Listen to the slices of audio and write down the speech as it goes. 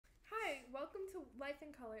Life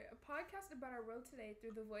in Color, a podcast about our world today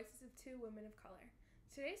through the voices of two women of color.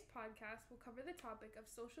 Today's podcast will cover the topic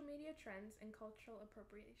of social media trends and cultural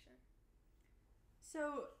appropriation.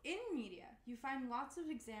 So, in media, you find lots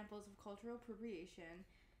of examples of cultural appropriation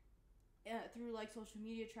through, like, social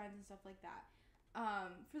media trends and stuff like that.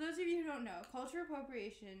 For those of you who don't know, cultural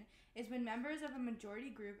appropriation is when members of a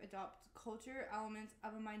majority group adopt culture elements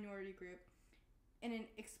of a minority group in an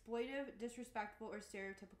exploitive, disrespectful, or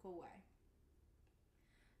stereotypical way.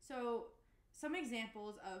 So, some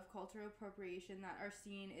examples of cultural appropriation that are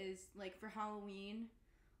seen is, like, for Halloween,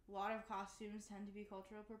 a lot of costumes tend to be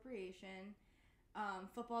cultural appropriation.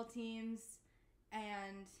 Football teams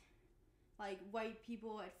and, like, white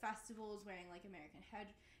people at festivals wearing, like,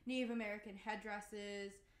 Native American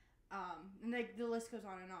headdresses, and, like, the list goes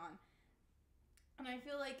on. And I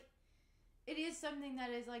feel like it is something that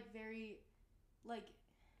is, like, very, like,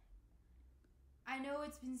 I know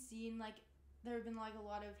it's been seen, like, there have been, like, a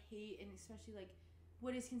lot of hate, and especially, like,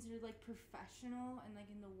 what is considered, like, professional and, like,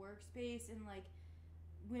 in the workspace, and, like,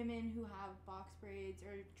 women who have box braids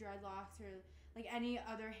or dreadlocks or, like, any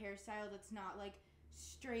other hairstyle that's not, like,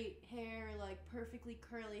 straight hair, like, perfectly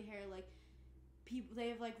curly hair, like, people, they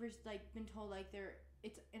have, like, been told, like,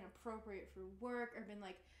 it's inappropriate for work, or been,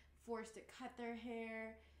 like, forced to cut their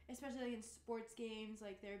hair, especially, like, in sports games.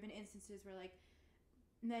 Like, there have been instances where, like,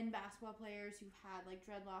 men basketball players who've had, like,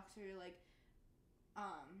 dreadlocks or, like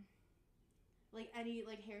any,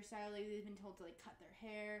 like, hairstyle, like, they've been told to, like, cut their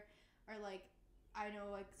hair, or, like, I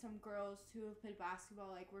know, like, some girls who have played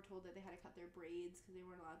basketball, like, were told that they had to cut their braids because they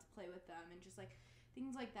weren't allowed to play with them, and just, like,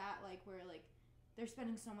 things like that, like, where, like, they're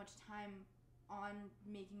spending so much time on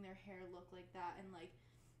making their hair look like that, and, like,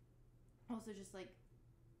 also just, like,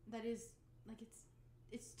 that is, like,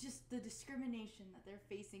 it's just the discrimination that they're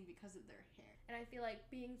facing because of their hair. And I feel like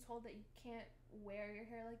being told that you can't wear your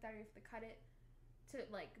hair like that, or you have to cut it to,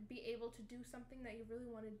 like, be able to do something that you really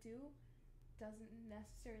want to do doesn't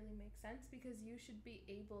necessarily make sense, because you should be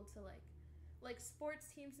able to, like sports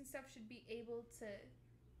teams and stuff should be able to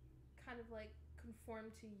kind of, like, conform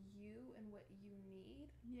to you and what you need.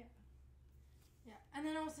 Yeah. And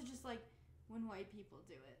then also just, like, when white people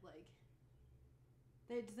do it, like,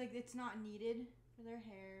 it's not needed for their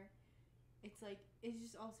hair. It's, like, it's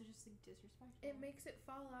just also just, like, disrespectful. It makes it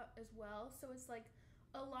fall out as well. So it's, like,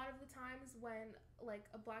 a lot of the times when, like,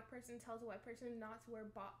 a black person tells a white person not to wear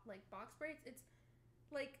box braids, it's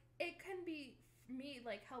like, it can be me,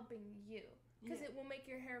 like, helping you, because it will make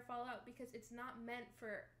your hair fall out, because it's not meant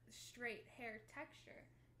for straight hair texture.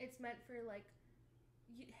 It's meant for, like,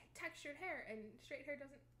 textured hair, and straight hair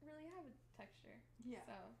doesn't really have a texture.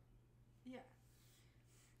 So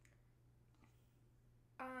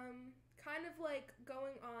kind of, like,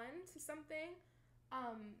 going on to something,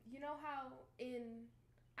 you know how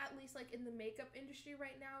at least, like, in the makeup industry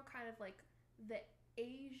right now, kind of, like, the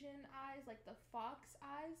Asian eyes, like, the fox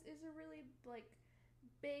eyes is a really, like,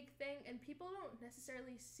 big thing, and people don't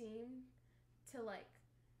necessarily seem to, like,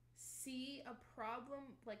 see a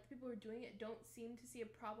problem, like, the people who are doing it don't seem to see a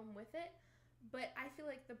problem with it, but I feel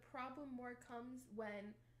like the problem more comes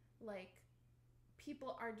when, like,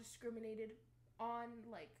 people are discriminated on,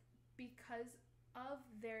 like, because of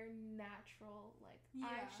their natural, like,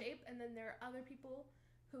 eye shape, and then there are other people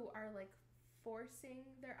who are, like, forcing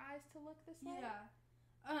their eyes to look this way.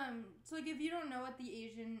 So, like, if you don't know what the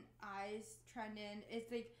Asian eyes trend in, it's,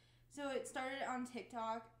 like, so it started on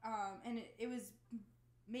TikTok, and it was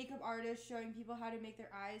makeup artists showing people how to make their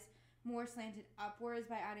eyes more slanted upwards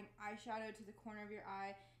by adding eyeshadow to the corner of your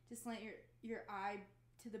eye to slant your eye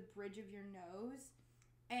to the bridge of your nose,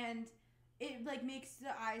 and it, like, makes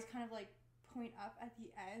the eyes kind of, like, point up at the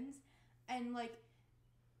ends, and, like,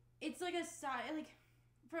 it's, like, a side, like,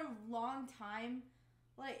 for a long time,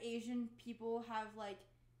 like, Asian people have, like,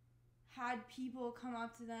 had people come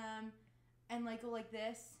up to them and, like, go like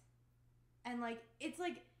this, and, like, it's,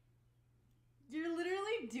 like, you're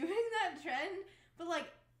literally doing that trend, but, like,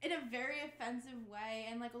 in a very offensive way,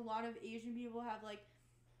 and, like, a lot of Asian people have, like,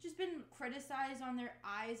 just been criticized on their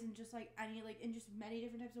eyes, and just, like, any, like, in just many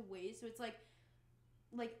different types of ways. So it's, like,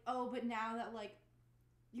 oh, but now that, like,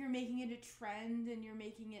 you're making it a trend, and you're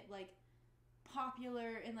making it, like,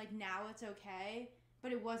 popular, and, like, now it's okay,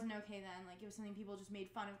 but it wasn't okay then. Like, it was something people just made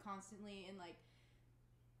fun of constantly, and, like,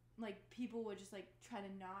 people would just, like, try to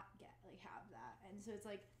not have that. And so it's,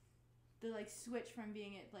 like, the, like, switch from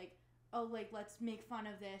being it, like, oh, like, let's make fun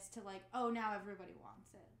of this, to, like, oh, now everybody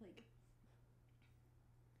wants it. Like,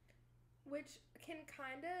 which can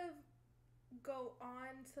kind of go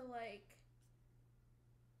on to, like,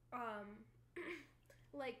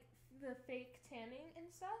 like, the fake tanning and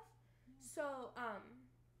stuff. So,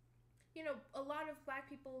 know, a lot of black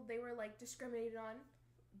people, they were like discriminated on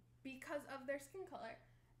because of their skin color.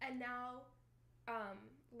 And now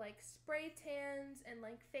like spray tans and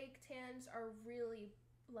like fake tans are really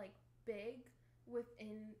like big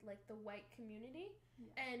within like the white community.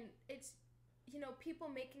 And it's, you know, people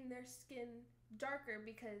making their skin darker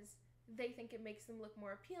because they think it makes them look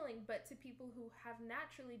more appealing, but to people who have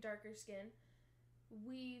naturally darker skin,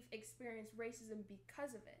 we've experienced racism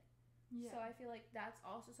because of it. So I feel like that's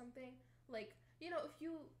also something, like, you know,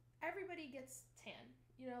 everybody gets tan,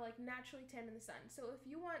 you know, like naturally tan in the sun. So if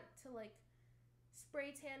you want to like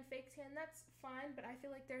spray tan, fake tan, that's fine, but I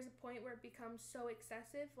feel like there's a point where it becomes so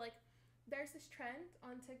excessive. Like, there's this trend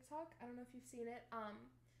on TikTok, I don't know if you've seen it,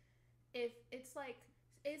 if it's like,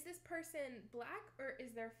 is this person black or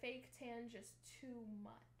is their fake tan just too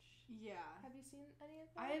much? Yeah. Have you seen any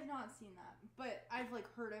of that? I have not seen that, but I've like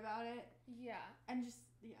heard about it. Yeah. And just,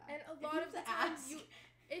 yeah. And a lot of the times,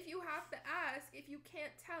 if you have to ask, if you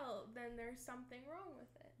can't tell, then there's something wrong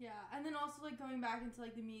with it. Yeah. And then also like going back into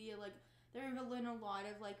like the media, like there have been a lot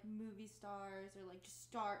of like movie stars or like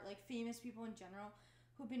just like famous people in general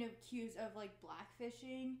who've been accused of like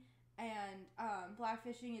blackfishing. And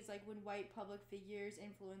blackfishing is like when white public figures,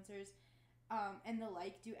 influencers, and the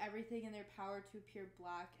like do everything in their power to appear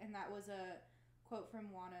black. And that was a quote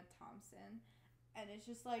from Wanna Thompson. And it's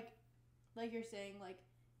just like you're saying, like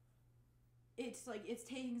it's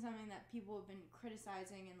taking something that people have been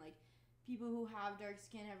criticizing, and like people who have dark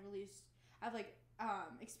skin have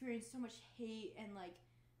experienced so much hate and like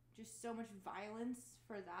just so much violence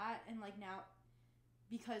for that. And like now,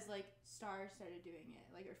 because like stars started doing it,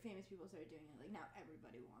 like, or famous people started doing it, like now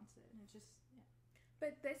everybody wants it, and it's just, yeah.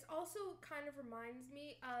 But this also kind of reminds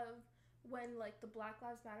me of when like the Black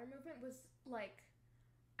Lives Matter movement was like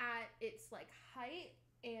at its like height,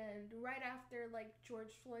 and right after like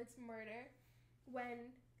George Floyd's murder,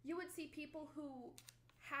 when you would see people who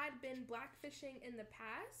had been blackfishing in the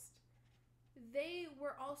past, they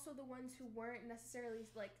were also the ones who weren't necessarily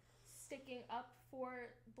like sticking up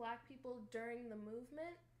for black people during the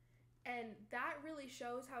movement. And that really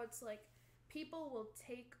shows how it's like people will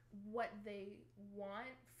take what they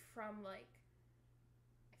want from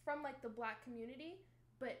the black community,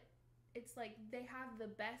 but it's like they have the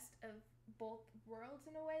best of both worlds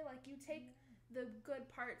in a way. Like, you take the good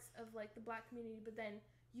parts of like the black community, but then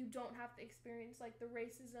you don't have to experience like the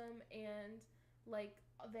racism and like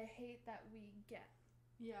the hate that we get.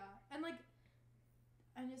 Yeah. And like,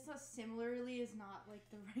 and it's not, similarly is not like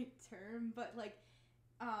the right term, but like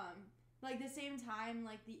the same time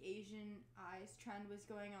like the Asian eyes trend was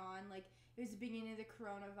going on, like it was the beginning of the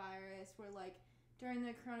coronavirus, where like during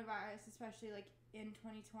the coronavirus, especially like in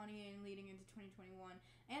 2020 and leading into 2021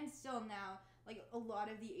 and still now, like a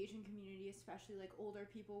lot of the Asian community, especially like older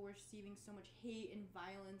people, were receiving so much hate and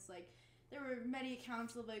violence. Like there were many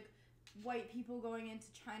accounts of like white people going into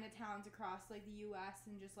Chinatowns across like the US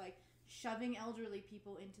and just like shoving elderly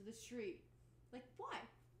people into the street. Like, why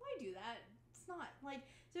do that? It's not like,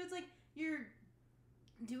 so it's like you're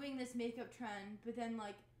doing this makeup trend, but then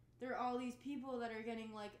like there are all these people that are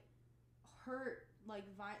getting like hurt, like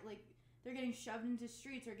they're getting shoved into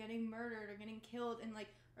streets or getting murdered or getting killed, and like,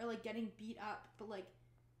 or like getting beat up, but like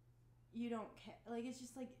you don't care. Like it's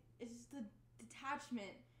just the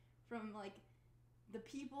detachment from like the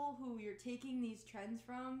people who you're taking these trends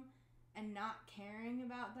from and not caring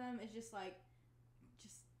about them is just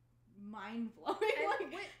mind-blowing. And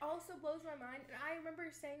like, what also blows my mind, and I remember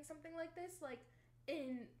saying something like this like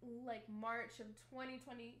in like March of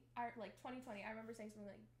 2020, I remember saying something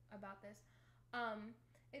like about this.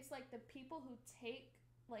 It's like the people who take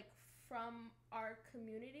like from our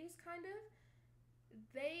communities, kind of,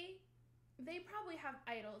 they probably have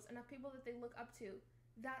idols and have people that they look up to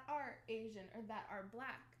that are Asian or that are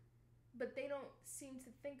black, but they don't seem to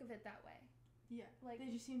think of it that way. Yeah, like they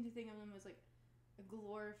just seem to think of them as like a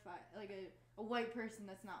glorified, like a white person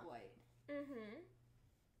that's not white.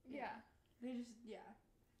 Yeah. They just, yeah.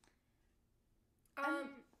 I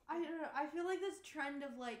don't know, I feel like this trend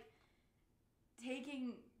of like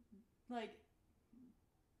taking like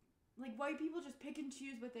white people just pick and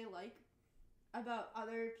choose what they like about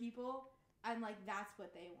other people, and like that's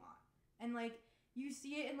what they want. And like you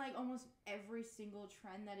see it in like almost every single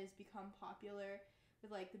trend that has become popular,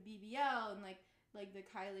 with like the BBL and like the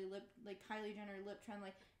Kylie Jenner lip trend.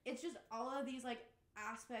 Like it's just all of these like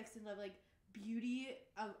aspects of like beauty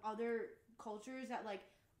of other cultures that like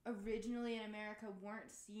originally in America weren't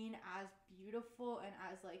seen as beautiful and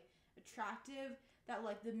as like attractive, that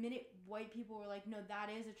like the minute white people were like, no, that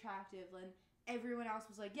is attractive, and everyone else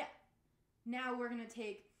was like, yeah, now we're gonna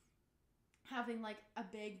take having like a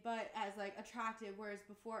big butt as like attractive, whereas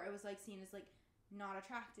before it was like seen as like not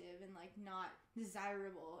attractive and like not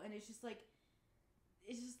desirable, and it's just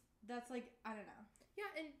that's like, I don't know.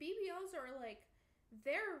 Yeah, and BBLs are like,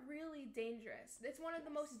 they're really dangerous. It's one of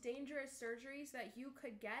the most dangerous surgeries that you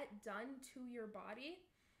could get done to your body,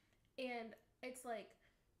 and it's like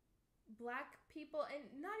black people, and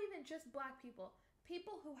not even just black people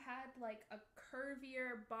who had like a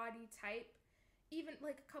curvier body type even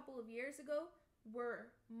like a couple of years ago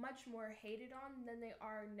were much more hated on than they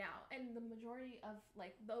are now, and the majority of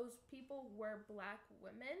like those people were black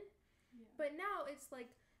women. But now it's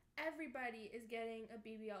like everybody is getting a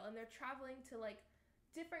BBL, and they're traveling to like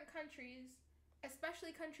different countries,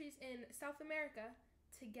 especially countries in South America,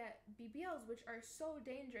 to get BBLs, which are so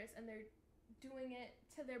dangerous, and they're doing it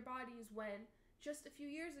to their bodies when just a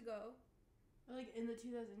few years ago, like in the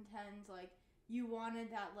 2010s, like you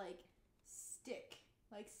wanted that like stick,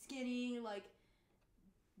 like skinny, like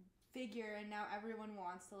figure, and now everyone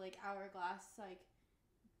wants the like hourglass, like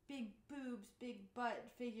big boobs, big butt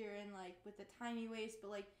figure, and like with the tiny waist,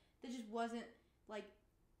 but like that just wasn't like,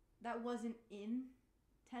 that wasn't in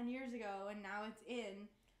 10 years ago, and now it's in.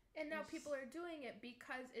 And now people are doing it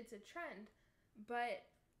because it's a trend. But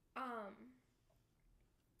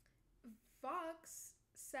Vox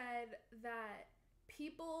said that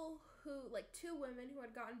people who, like two women who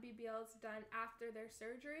had gotten BBLs done after their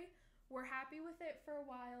surgery, were happy with it for a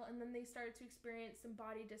while, and then they started to experience some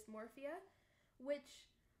body dysmorphia, which,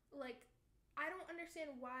 like, I don't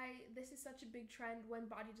understand why this is such a big trend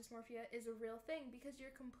when body dysmorphia is a real thing, because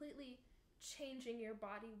you're completely changing your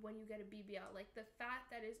body when you get a BBL. Like, the fat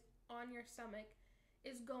that is on your stomach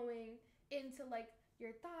is going into like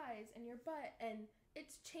your thighs and your butt, and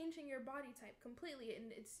it's changing your body type completely,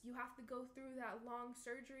 and you have to go through that long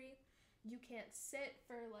surgery. You can't sit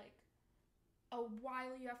for like a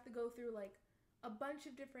while. You have to go through like a bunch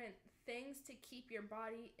of different things to keep your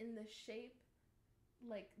body in the shape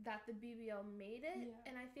like that the BBL made it. Yeah.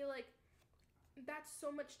 And I feel like that's so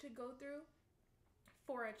much to go through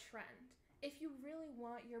for a trend. If you really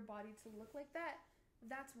want your body to look like that,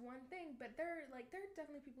 that's one thing, but there are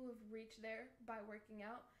definitely people who've reached there by working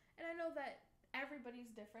out, and I know that everybody's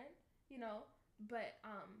different, you know, but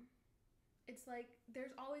it's like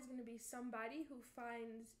there's always going to be somebody who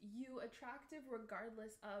finds you attractive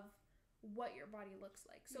regardless of what your body looks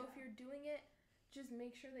like. So if you're doing it, just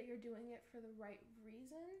make sure that you're doing it for the right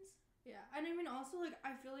reasons. Yeah, and I mean also, like,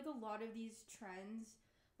 I feel like a lot of these trends,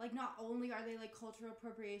 like, not only are they like cultural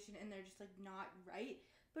appropriation and they're just like not right,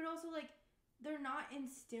 but also like they're not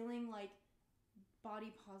instilling like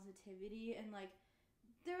body positivity, and like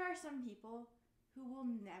there are some people who will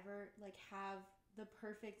never like have the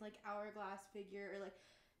perfect like hourglass figure, or like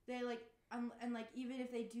they like and like even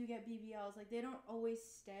if they do get BBLs, like they don't always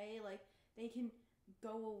stay, like they can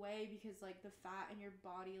go away because like the fat in your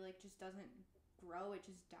body like just doesn't grow, it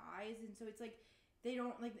just dies, and so it's like they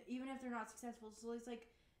don't like, even if they're not successful, so it's like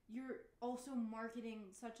you're also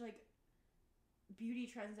marketing such like beauty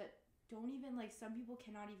trends that don't even, like, some people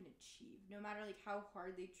cannot even achieve, no matter like how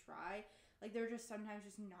hard they try. Like they're just sometimes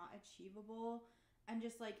just not achievable, and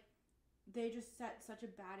just like they just set such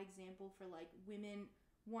a bad example for like women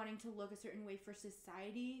wanting to look a certain way for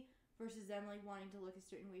society versus them like wanting to look a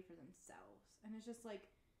certain way for themselves. And it's just like,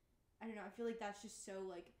 I don't know, I feel like that's just so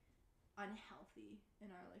like unhealthy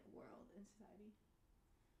in our like world and society.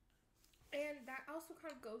 And that also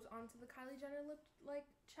kind of goes on to the Kylie Jenner lip like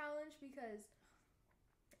challenge, because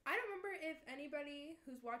I don't remember if anybody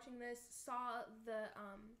who's watching this saw the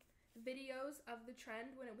videos of the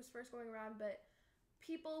trend when it was first going around, but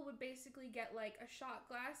people would basically get like a shot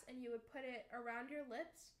glass and you would put it around your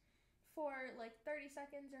lips for like 30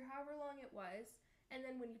 seconds or however long it was, and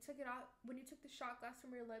then when you took it off, when you took the shot glass from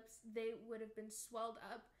your lips, they would have been swelled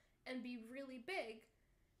up and be really big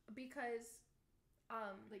because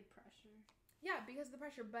like pressure. Yeah, because of the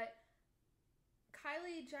pressure. But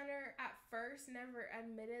Kylie Jenner at first never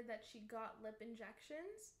admitted that she got lip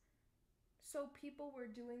injections. So people were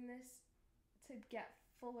doing this to get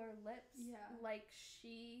fuller lips, like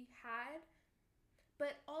she had.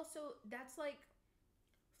 But also, that's like,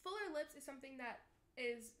 fuller lips is something that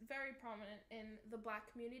is very prominent in the black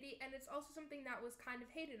community, and it's also something that was kind of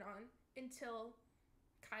hated on until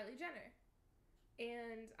Kylie Jenner.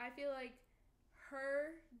 And I feel like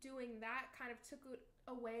her doing that kind of took it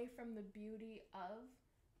away from the beauty of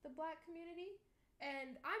the black community.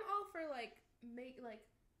 And I'm all for like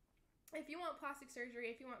if you want plastic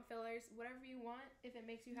surgery, if you want fillers, whatever you want, if it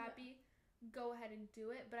makes you happy, go ahead and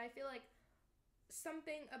do it. But I feel like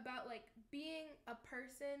something about like being a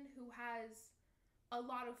person who has a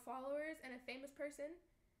lot of followers and a famous person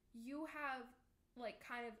you have like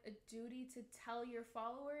kind of a duty to tell your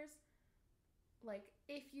followers like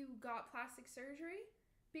if you got plastic surgery,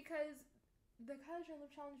 because the Kylie Jenner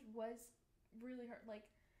lip challenge was really hard. Like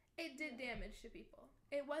it did damage to people.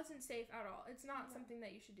 It wasn't safe at all. It's not something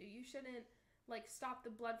that you should do. You shouldn't like stop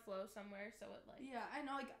the blood flow somewhere so it like I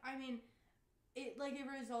know, like I mean it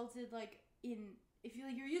resulted like in, if you're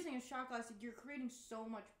using a shot glass, like, you're creating so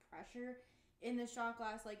much pressure in the shot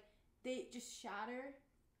glass, like they just shatter,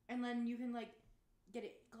 and then you can like get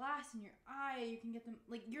it glass in your eye, you can get them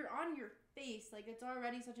like you're on your face, like it's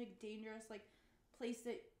already such a dangerous like place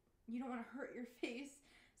that you don't want to hurt your face,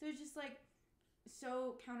 so it's just like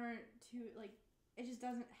so counter to like it just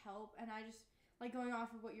doesn't help. And I just like going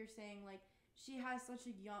off of what you're saying, like she has such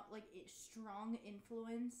a young like strong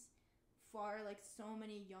influence for like so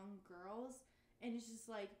many young girls, and it's just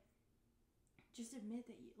like just admit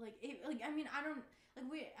that you like it, like I mean I don't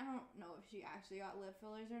know if she actually got lip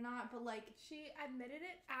fillers or not, but like she admitted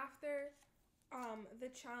it after the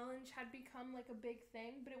challenge had become like a big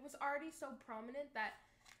thing, but it was already so prominent that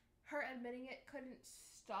her admitting it couldn't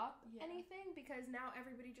stop anything, because now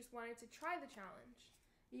everybody just wanted to try the challenge.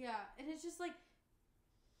 Yeah, and it's just like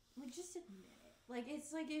just admit it. Like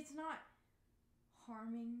it's not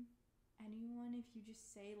harming anyone if you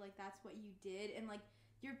just say like that's what you did, and like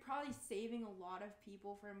you're probably saving a lot of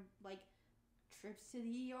people from like trips to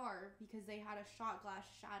the ER because they had a shot glass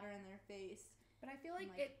shatter in their face. But I feel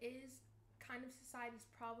like it is kind of society's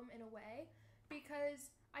problem in a way,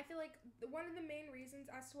 because I feel like one of the main reasons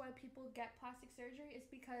as to why people get plastic surgery is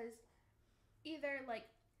because either like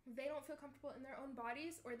they don't feel comfortable in their own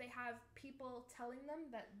bodies, or they have people telling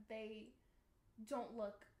them that they don't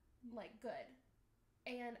look like good.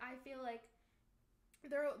 And I feel like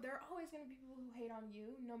there are always going to be people who hate on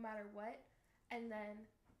you no matter what. And then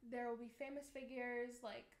there will be famous figures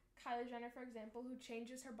like Kylie Jenner, for example, who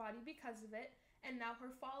changes her body because of it, and now her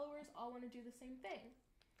followers all want to do the same thing.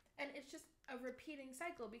 And it's just a repeating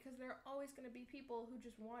cycle, because there are always going to be people who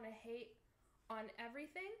just want to hate on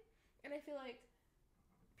everything. And I feel like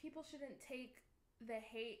people shouldn't take the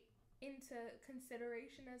hate into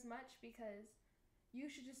consideration as much, because you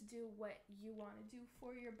should just do what you want to do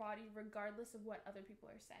for your body regardless of what other people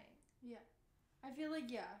are saying. Yeah. I feel like,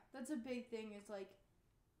 that's a big thing, is like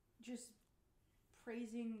just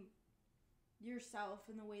praising yourself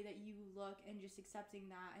and the way that you look, and just accepting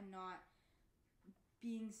that, and not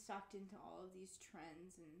being sucked into all of these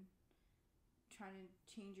trends and trying to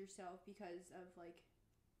change yourself because of like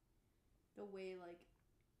the way like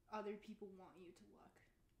other people want you to look.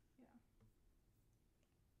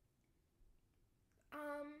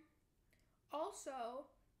 Also,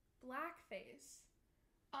 blackface.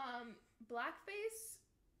 Blackface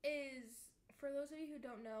is, for those of you who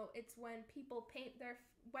don't know, it's when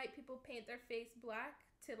white people paint their face black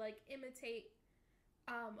to like imitate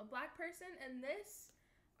a black person. And this,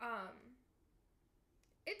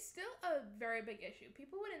 it's still a very big issue.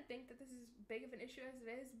 People wouldn't think that this is big of an issue as it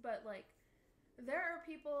is, but like there are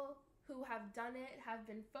people who have done it, have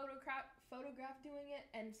been photographed doing it,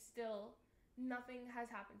 and still nothing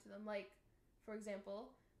has happened to them. Like, for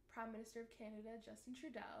example, Prime Minister of Canada, Justin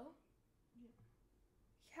Trudeau,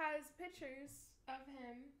 has pictures of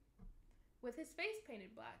him with his face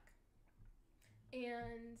painted black.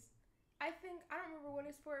 And I don't remember what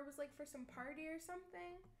it's for. It was like for some party or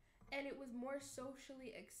something. And it was more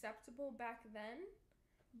socially acceptable back then.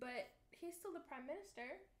 But he's still the Prime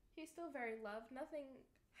Minister. He's still very loved. Nothing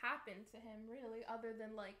happened to him, really, other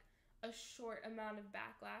than like a short amount of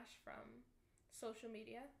backlash from social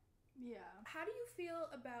media. Yeah. How do you feel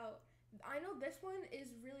about, I know this one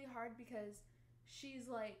is really hard because she's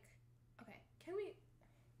like, okay, one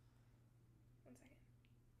second.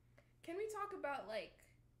 Can we talk about like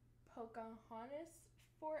Pocahontas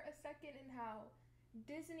for a second, and how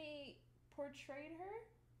Disney portrayed her?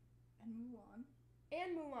 And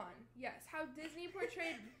Mulan, yes. How Disney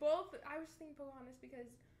portrayed both. I was thinking Pocahontas because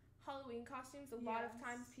Halloween costumes, a lot of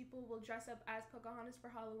times people will dress up as Pocahontas for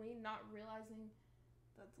Halloween, not realizing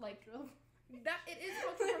that's like cultural. That it is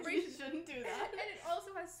cultural appropriation. You shouldn't do that. And it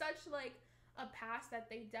also has such like a past that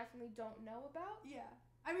they definitely don't know about. Yeah.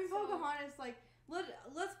 I mean, Pocahontas, like,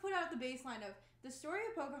 let's put out the baseline of the story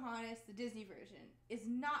of Pocahontas, the Disney version, is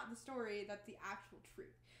not the story that's the actual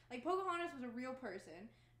truth. Like, Pocahontas was a real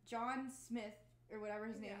person. John Smith, or whatever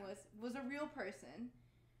his name was a real person.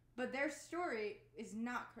 But their story is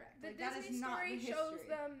not correct. The like, Disney that is not story the history. shows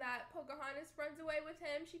them that Pocahontas runs away with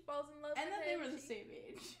him. She falls in love with him. And that they were the same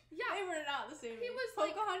age. Yeah. They were not the same age.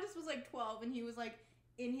 Pocahontas was like 12 and he was like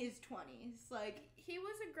in his 20s. Like, he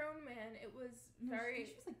was a grown man. It was no, very...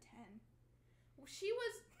 She was like 10.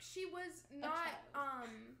 She was not,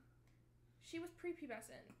 She was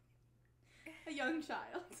prepubescent. A young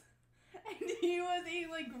child. And he was a,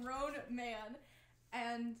 like, grown man.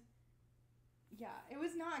 And, yeah, it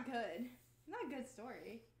was not good. Not a good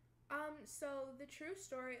story. So the true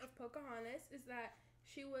story of Pocahontas is that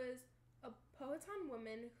she was a Powhatan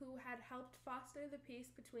woman who had helped foster the peace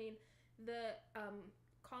between the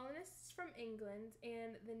colonists from England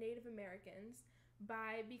and the Native Americans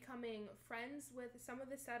by becoming friends with some of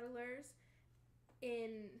the settlers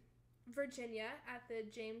in Virginia at the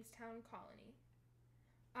Jamestown colony.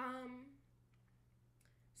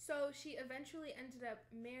 So she eventually ended up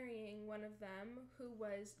marrying one of them, who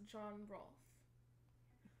was John Rolfe.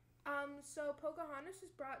 So Pocahontas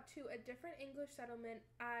was brought to a different English settlement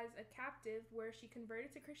as a captive, where she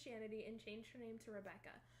converted to Christianity and changed her name to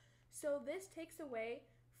Rebecca. So this takes away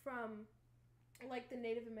from, like, the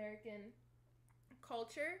Native American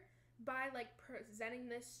culture by, like, presenting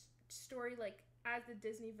this story, like, as the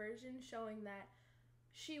Disney version, showing that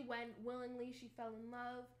she went willingly, she fell in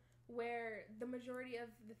love, where the majority of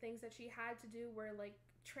the things that she had to do were, like,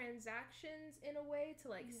 transactions in a way to,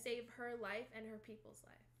 like, save her life and her people's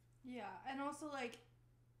life. Yeah, and also, like,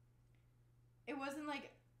 it wasn't,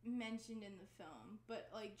 like, mentioned in the film, but,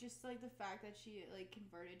 like, just, like, the fact that she, like,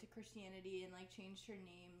 converted to Christianity and, like, changed her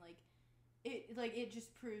name, like, it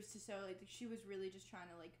just proves to show, like, she was really just trying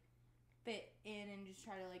to, like, fit in and just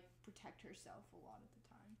try to, like, protect herself a lot of the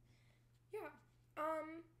time. Yeah.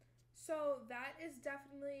 So that is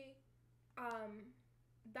definitely,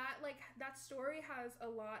 that story has a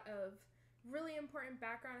lot of really important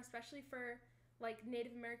background, especially for, like,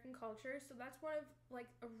 Native American culture. So that's one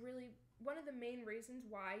of the main reasons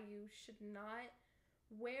why you should not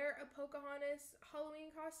wear a Pocahontas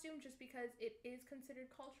Halloween costume, just because it is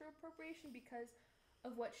considered cultural appropriation because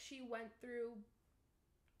of what she went through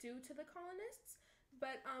due to the colonists.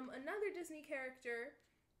 But another Disney character.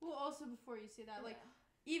 Well, also before you say that, like,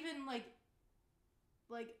 even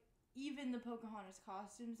even the Pocahontas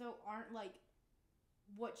costumes though aren't, like,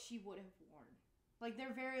 what she would have worn. Like,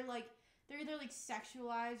 they're very, like, they're either, like,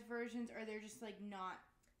 sexualized versions or they're just, like, not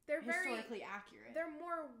historically accurate. They're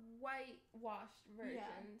more whitewashed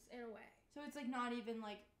versions in a way. So it's, like, not even,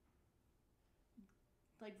 like,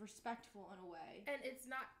 respectful in a way. And it's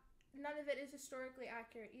not, none of it is historically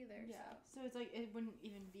accurate either. Yeah. So it's, like, it wouldn't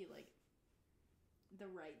even be, like, the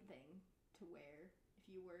right thing to wear if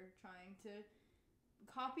you were trying to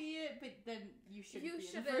copy it, but then you shouldn't be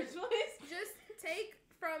in the first place. Just take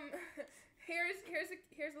from...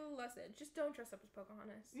 Here's a little lesson. Just don't dress up as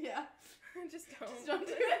Pocahontas. Yeah. Just don't. Just don't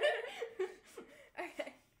do it.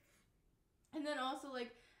 Okay. And then also,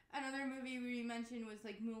 like, another movie we mentioned was,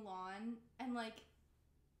 like, Mulan. And, like,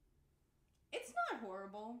 it's not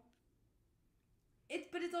horrible.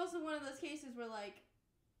 But it's also one of those cases where, like,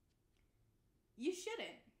 you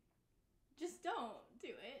shouldn't. Just don't do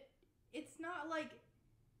it. It's not, like,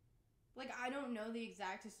 I don't know the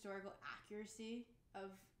exact historical accuracy of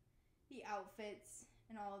the outfits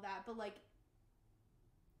and all of that, but, like,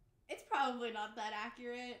 it's probably not that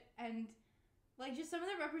accurate. And, like, just some of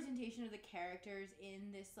the representation of the characters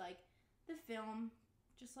in this, like, the film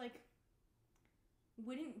just, like,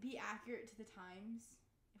 wouldn't be accurate to the times,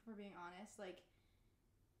 if we're being honest. Like,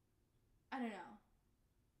 I don't know,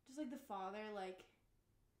 just, like, the father, like,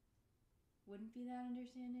 wouldn't be that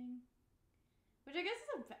understanding, which I guess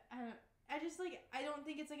is I don't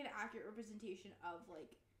think it's, like, an accurate representation of,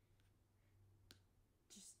 like,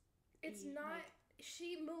 it's not,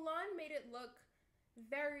 like, Mulan made it look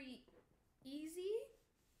very easy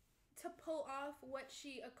to pull off what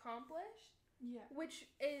she accomplished. Yeah. Which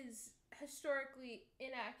is historically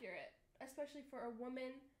inaccurate, especially for a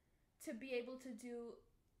woman to be able to do,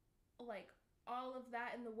 like, all of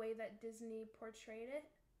that in the way that Disney portrayed it.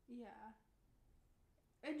 Yeah.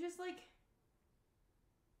 And just, like,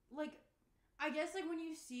 I guess, like, when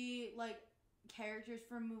you see, like, characters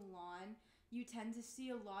from Mulan, you tend to see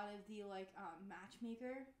a lot of the, like,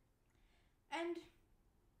 matchmaker. And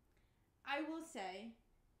I will say,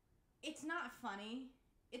 it's not funny.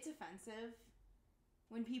 It's offensive.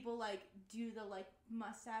 When people, like, do the, like,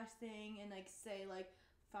 mustache thing and, like, say, like,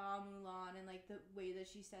 Fa Mulan and, like, the way that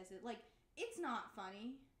she says it. Like, it's not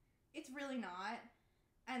funny. It's really not.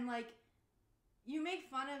 And, like, you make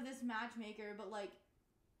fun of this matchmaker, but, like,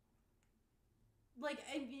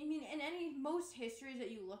 I mean, in most histories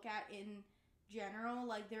that you look at in general,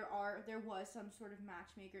 like, there was some sort of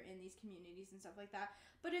matchmaker in these communities and stuff like that,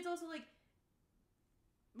 but it's also, like,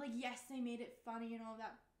 yes, they made it funny and all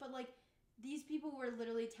that, but, like, these people were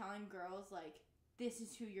literally telling girls, like, this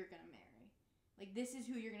is who you're gonna marry, like, this is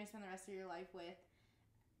who you're gonna spend the rest of your life with,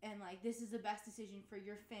 and, like, this is the best decision for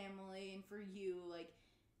your family and for you, like,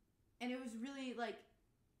 and it was really like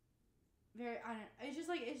very, I don't know, it's just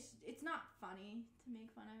like it's not funny to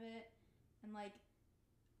make fun of it, and like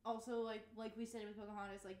also like we said with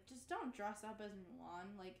Pocahontas, like just don't dress up as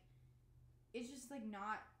Mulan. Like it's just like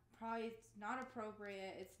not probably, it's not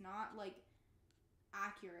appropriate, it's not like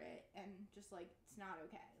accurate, and just like it's not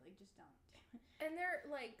okay. Like just don't. And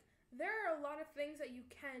there are a lot of things that you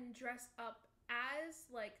can dress up as,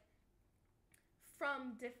 like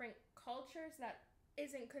from different cultures, that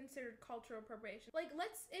isn't considered cultural appropriation. Like,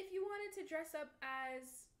 if you wanted to dress up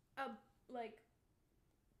as a like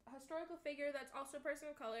historical figure that's also a person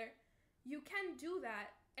of color, you can do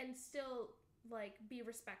that and still like be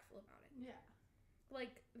respectful about it. Yeah.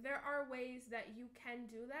 Like there are ways that you can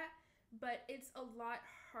do that, but it's a lot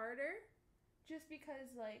harder just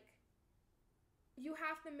because like you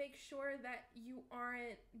have to make sure that you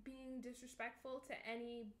aren't being disrespectful to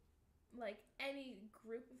any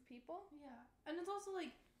group of people. Yeah. And it's also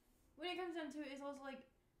like, when it comes down to it, it's also like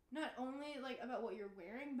not only like about what you're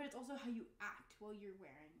wearing, but it's also how you act while you're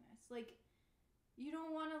wearing this. Like you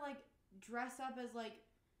don't want to like dress up as like,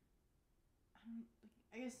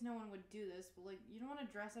 I guess no one would do this, but like you don't want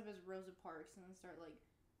to dress up as Rosa Parks and then start like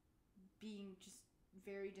being just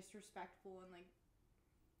very disrespectful and like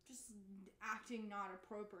just acting not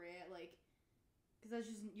appropriate, like, because that's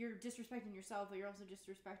just, you're disrespecting yourself, but you're also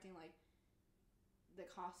disrespecting like the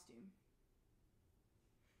costume.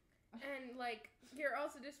 And like you're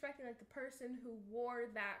also disrespecting like the person who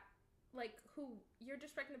wore that, like who you're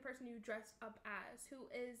disrespecting the person you dressed up as,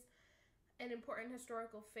 who is an important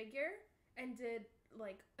historical figure and did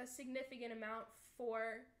like a significant amount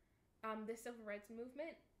for the civil rights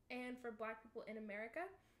movement and for Black people in America.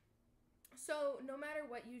 So no matter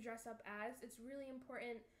what you dress up as, it's really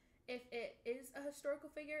important, if it is a historical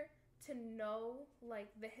figure, to know like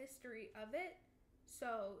the history of it,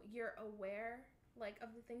 so you're aware like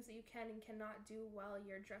of the things that you can and cannot do while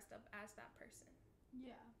you're dressed up as that person.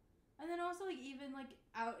 Yeah. And then also like even like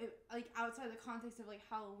outside the context of like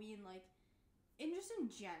Halloween, like in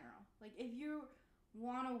general, like if you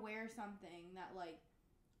want to wear something that like,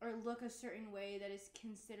 or look a certain way that is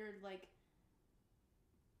considered like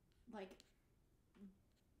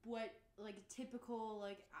what like a typical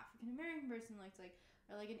like African American person likes, like,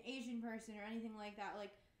 or like an Asian person or anything like that,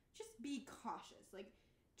 like just be cautious. Like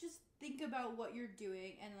just think about what you're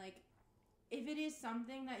doing, and like if it is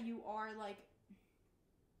something that you are like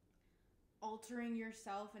altering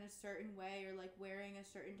yourself in a certain way, or like wearing a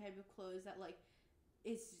certain type of clothes that like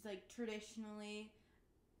is like traditionally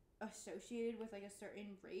associated with like a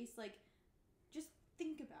certain race, like just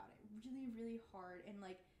think about it really, really hard, and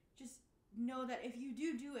like just know that if you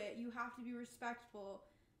do it, you have to be respectful,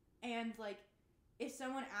 and like if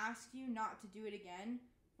someone asks you not to do it again,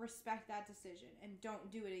 respect that decision and don't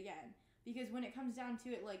do it again. Because when it comes down to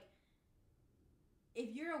it, like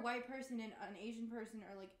if you're a white person and an Asian person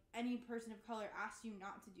or like any person of color asks you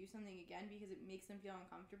not to do something again because it makes them feel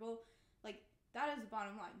uncomfortable, like that is the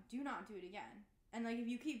bottom line. Do not do it again. And like if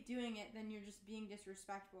you keep doing it, then you're just being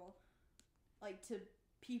disrespectful like to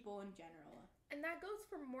people in general. And that goes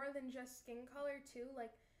for more than just skin color too.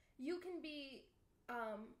 Like you can be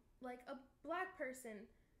like a Black person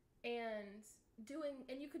and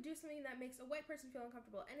you could do something that makes a white person feel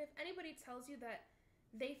uncomfortable. And if anybody tells you that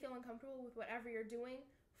they feel uncomfortable with whatever you're doing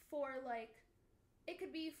for like, it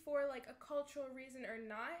could be for like a cultural reason or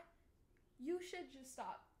not, you should just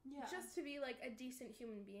stop. Yeah. Just to be like a decent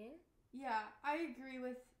human being. Yeah, I agree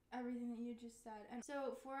with everything that you just said. And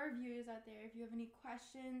so for our viewers out there, if you have any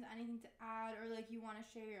questions, anything to add, or like you want to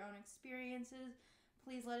share your own experiences,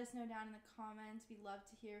 please let us know down in the comments. We'd love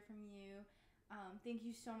to hear from you. Thank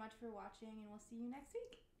you so much for watching, and we'll see you next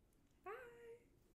week.